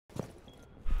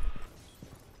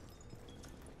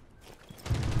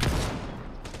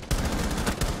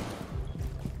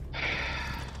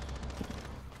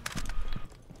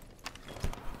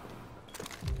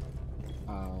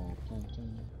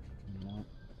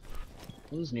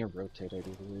Who's near rotate, I do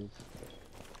believe.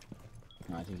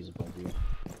 No, I think he's above you.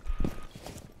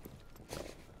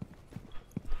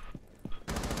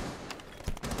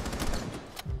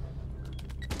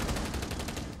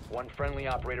 One friendly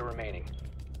operator remaining.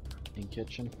 In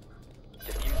kitchen.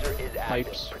 Diffuser is active.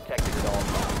 Pipes. Protected at all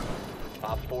times.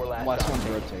 Op 4 last Last op one's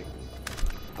standing.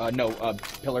 rotate. No,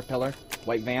 pillar.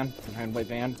 White van. Behind white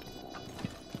van.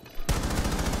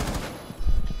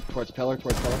 Towards pillar.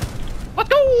 Let's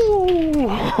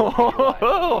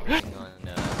go!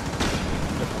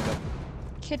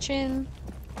 Kitchen.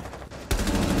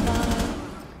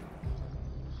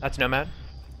 That's Nomad.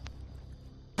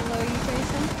 Below you,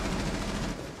 Jason.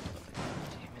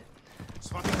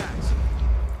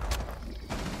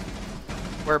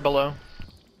 Where below?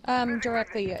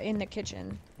 Directly in the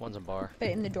kitchen, One's a bar. but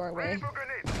in the doorway.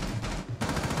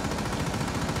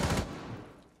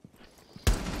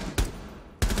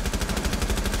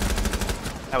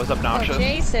 That was obnoxious. Oh,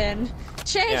 Jason!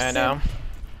 Jason! Yeah, I know.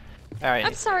 Alright.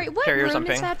 I'm sorry, what Carrier room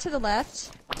something. is that to the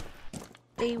left?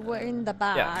 They were in the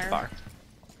bar. Yeah, bar.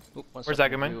 Oop, Where's that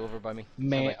going? Over by me.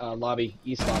 Lobby.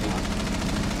 East lobby.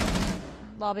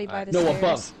 Lobby by the No,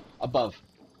 stairs. above.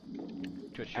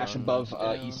 Twitch Ash on above,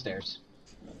 down. east stairs.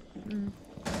 Mm.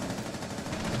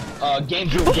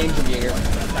 Games room here.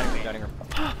 Dining room.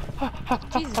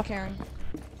 Jesus, Karen.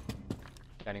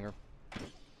 Dining room.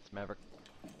 It's Maverick.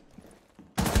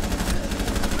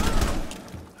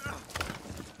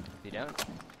 Is he down?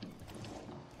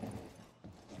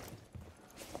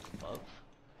 Above.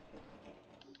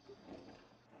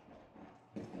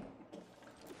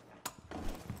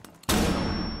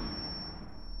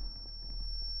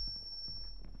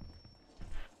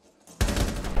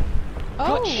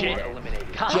 Oh! Eliminated.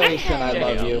 Jason, I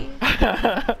love you.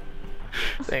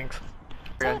 Thanks.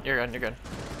 You're good. Do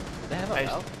they have a Nice.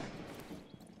 valve?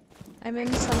 I'm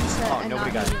in sunset Oh, and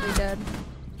nobody not got it. immediately dead.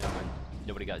 Never mind.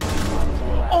 Nobody got it.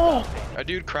 Oh! A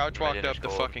dude crouch walked up the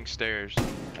fucking stairs.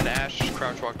 An Ash just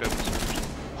crouch walked up the stairs.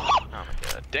 Oh my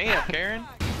god. Damn, Karen.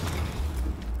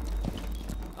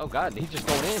 Oh god, he's just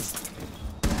going in.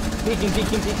 Peeking.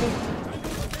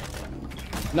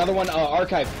 Another one,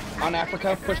 archive. On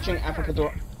Africa, pushing Africa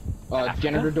door.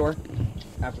 Janitor door.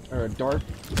 Door.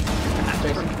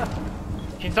 Jason.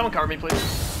 Can someone cover me,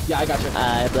 please? Yeah, I got you.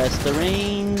 I bless the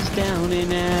rains down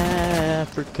in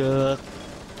Africa.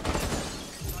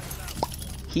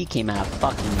 He came out of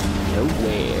fucking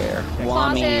nowhere.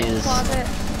 Wami is Closet.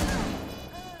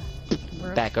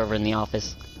 back over in the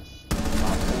office. Op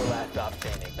 4 last op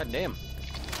standing. God damn.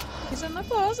 He's in the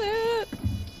closet.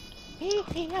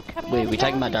 Wait, we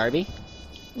talking about Darby?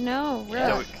 No,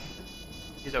 Yeah. Rick.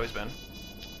 He's always been.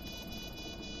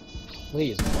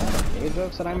 Please, gay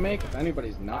jokes that I make. If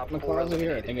anybody's not in the closet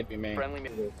here, I think it'd be me. Friendly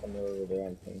Somewhere over there,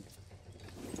 I think.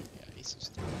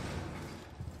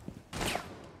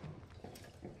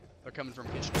 They're coming from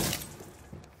kitchen.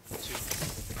 Two.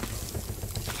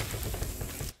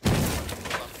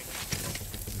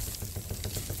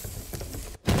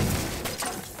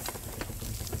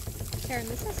 Karen,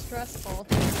 this is stressful.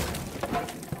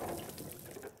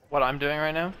 What I'm doing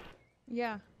right now?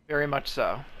 Yeah, Very much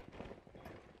so.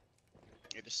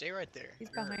 Yeah, just stay right there. he's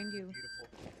You're behind you. Beautiful.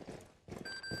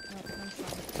 Oh, I'm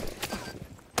sorry.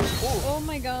 Oh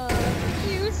my god,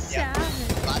 you savage.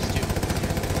 Last two.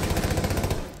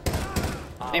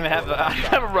 Didn't even have a, I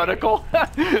have a reticle.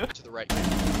 To the right.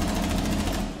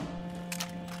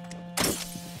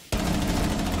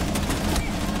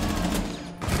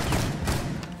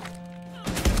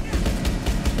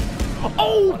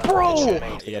 Oh, bro!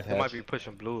 I might be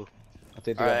pushing blue.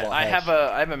 Alright, I have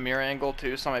a mirror angle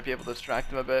too, so I might be able to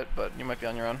distract him a bit, but you might be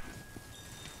on your own.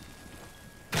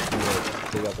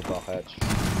 They got the ball hatch.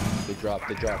 They dropped,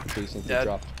 Jason, they Dead.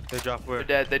 dropped. They drop where?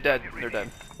 They're dead.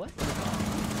 What?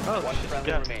 Oh, One shit, friendly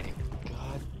yeah. remaining.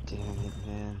 God damn it,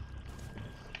 man.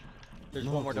 There's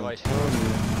one more device.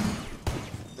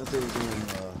 That they were doing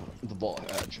the ball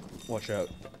hatch. Watch out.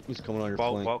 He's coming on your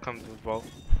flank. Vault comes with vault.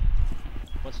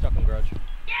 One's stuck in garage.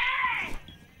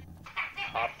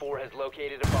 Op 4 has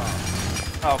located a bomb.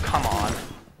 Oh, come on.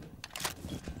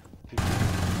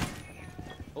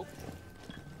 Oh.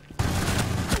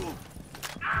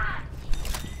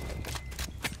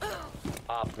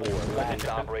 Op 4 last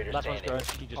operator Last one's standing. garage.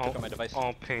 He just took out my device.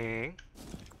 On ping.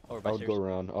 Over I by would stairs. go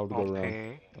around. I would go On around.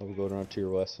 ping. I would go around to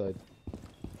your west side.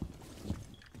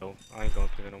 No, I ain't going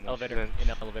to no more. Elevator. In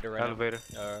elevator right Elevator.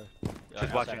 now. She's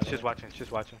outside watching. elevator. She's watching.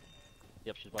 She's watching.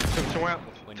 Yep, she's watching. Somewhere out.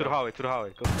 To the hallway. To the hallway.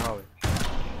 Go to the hallway.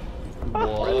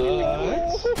 What? I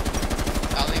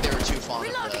don't think they were too fond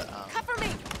of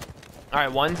the.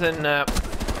 Alright, one's in,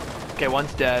 okay,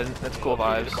 one's dead. That's cool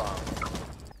vibes.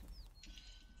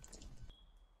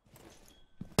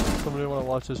 Somebody want to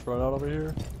watch this run out over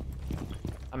here?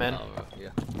 I'm in. Yeah.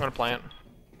 I'm gonna plant.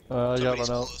 I got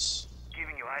run out.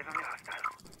 Giving you eyes on the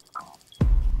hostile.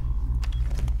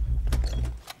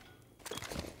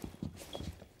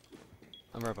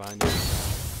 I'm right behind you.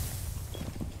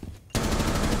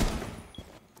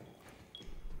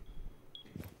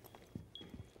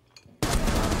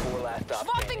 Four last stop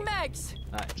standing. Mags!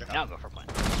 Alright, now go for a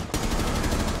plant.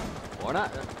 Or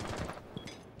not.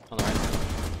 On the right.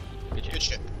 Good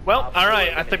shit. Well,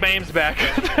 alright, I think my aim's back.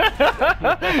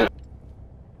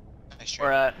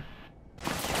 Where at?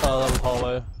 That was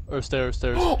hallway. Or stairs.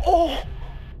 Oh!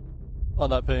 On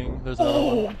that ping, there's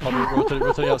another one. Probably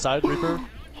rotating outside, Reaper.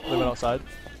 They went outside.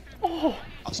 Oh!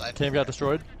 Outside. Cam got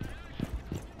destroyed.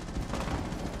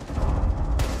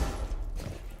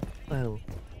 Oh.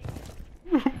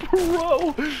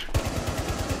 Bro!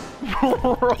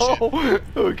 Bro!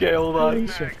 Okay, hold on.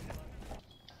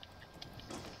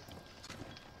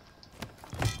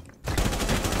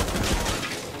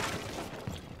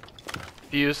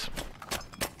 Fuse.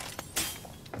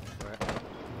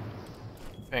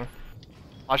 Ping.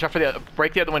 Watch out for the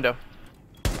break the other window.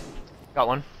 Got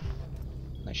one.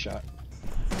 Nice shot.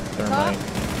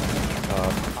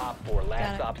 Op 4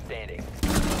 last stop standing.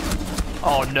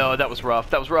 Oh no, that was rough.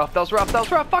 That was rough. Fuck.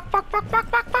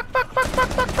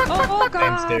 Oh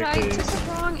god, I took the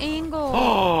wrong angle.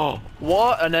 Oh,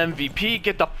 what an MVP.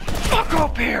 Get the fuck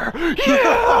up here.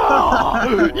 Yeah!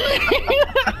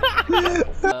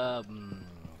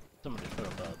 Someone just put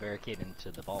up a barricade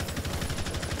into the ball.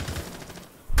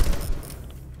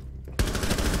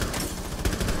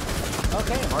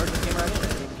 Okay, Mars just came right in. I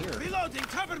didn't even hear. Reloading,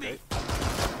 cover me!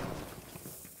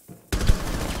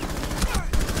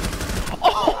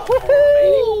 Oh!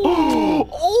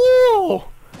 Oh!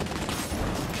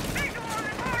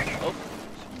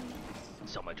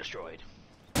 Someone destroyed.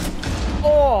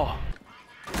 Oh!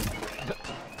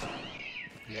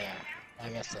 Yeah, I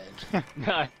guess so.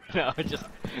 no, just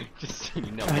you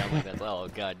know down like that. Oh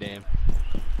goddamn.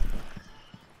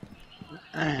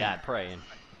 God praying.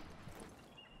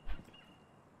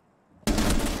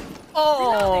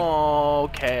 Oh,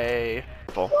 okay.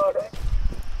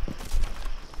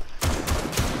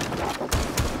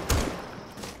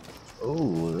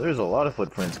 Oh, there's a lot of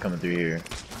footprints coming through here.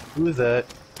 Who is that?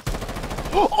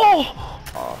 Oh!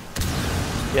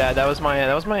 Yeah, that was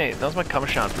my cum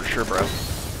shot for sure, bro.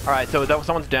 All right, so that was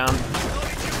someone's down.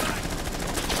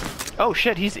 Oh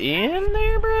shit, he's in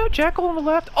there, bro. Jackal on the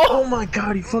left. Oh my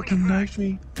god, he fucking knifed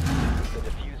me. The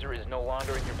diffuser is no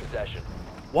longer in your possession.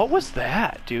 What was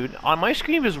that, dude? On my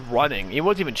screen, he was running. He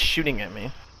wasn't even shooting at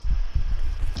me.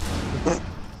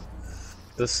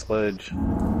 The sledge.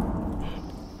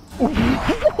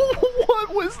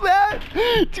 What was that?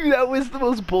 Dude, that was the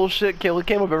most bullshit kill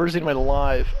cam I've ever seen in my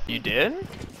life. You did?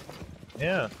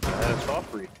 Yeah, I had a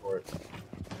soft read for it.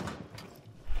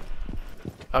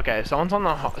 Okay, someone's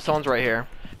right here.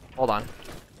 Hold on.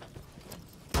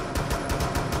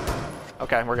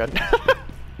 Okay, we're good.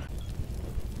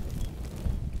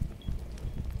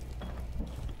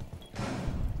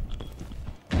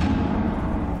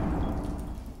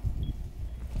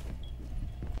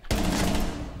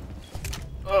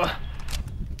 Ugh.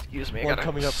 Excuse me, I One gotta...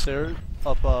 coming upstairs,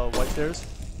 up white stairs.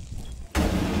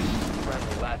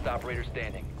 Friendly, last operator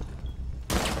standing.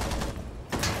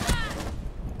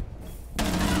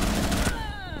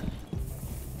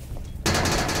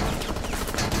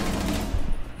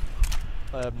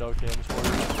 I have no cams for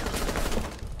you.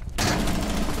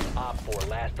 Op 4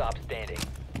 last stop standing.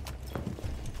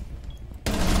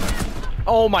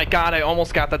 Oh my god, I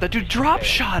almost got that. That dude drop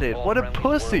shot it. What a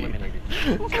pussy.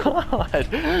 God.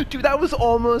 Dude, that was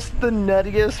almost the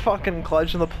nuttiest fucking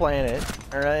clutch on the planet.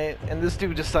 Alright? And this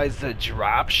dude decides to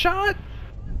drop shot?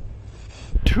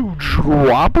 To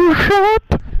drop a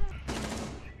shot?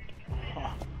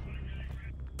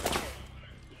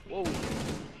 Whoa.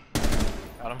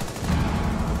 Got him.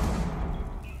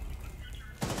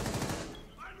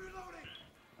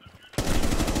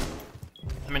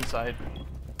 I'm inside.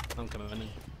 I'm coming in.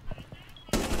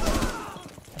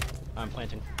 I'm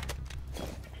planting.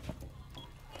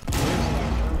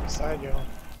 Inside, yo.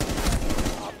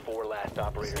 Op 4 last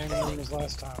operator Same standing. room as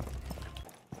last time.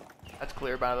 That's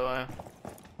clear, by the way.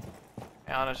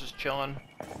 Anna's just chilling.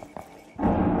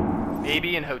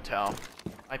 Maybe in hotel.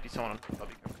 Might be someone in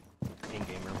lobby.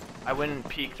 In-game room. I wouldn't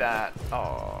peek that.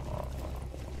 Oh.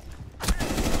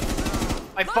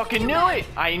 I fucking knew it!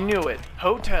 I knew it.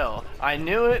 Hotel. I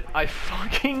knew it. I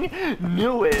fucking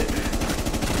knew it.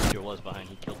 There was behind.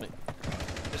 He killed me.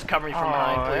 Just cover me from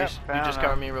behind, please. yeah, You just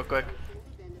cover me real quick.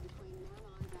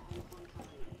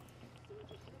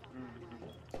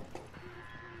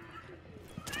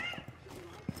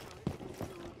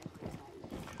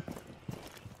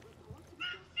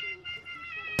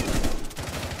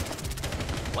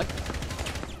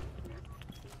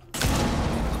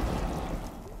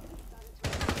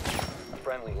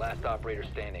 Friendly, last operator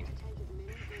standing.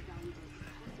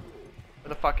 Where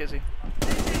the fuck is he?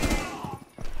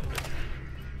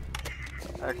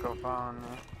 Echo found me.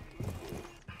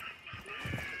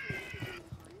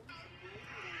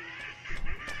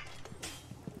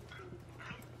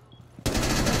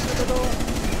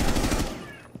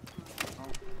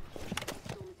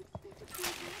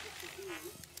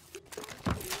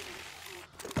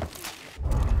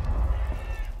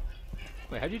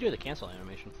 Wait, how'd you do the cancel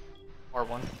animation?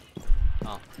 R1.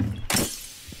 Oh. You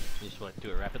just want to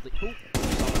do it rapidly. Ooh.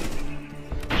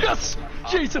 Yes!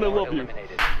 Jason, I love you.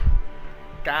 Eliminated.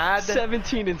 God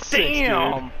 17 and 6,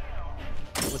 damn!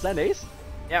 dude. Was that an ace?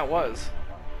 Yeah, it was.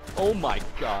 Oh my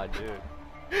god,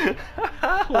 dude.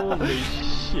 Holy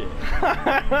shit.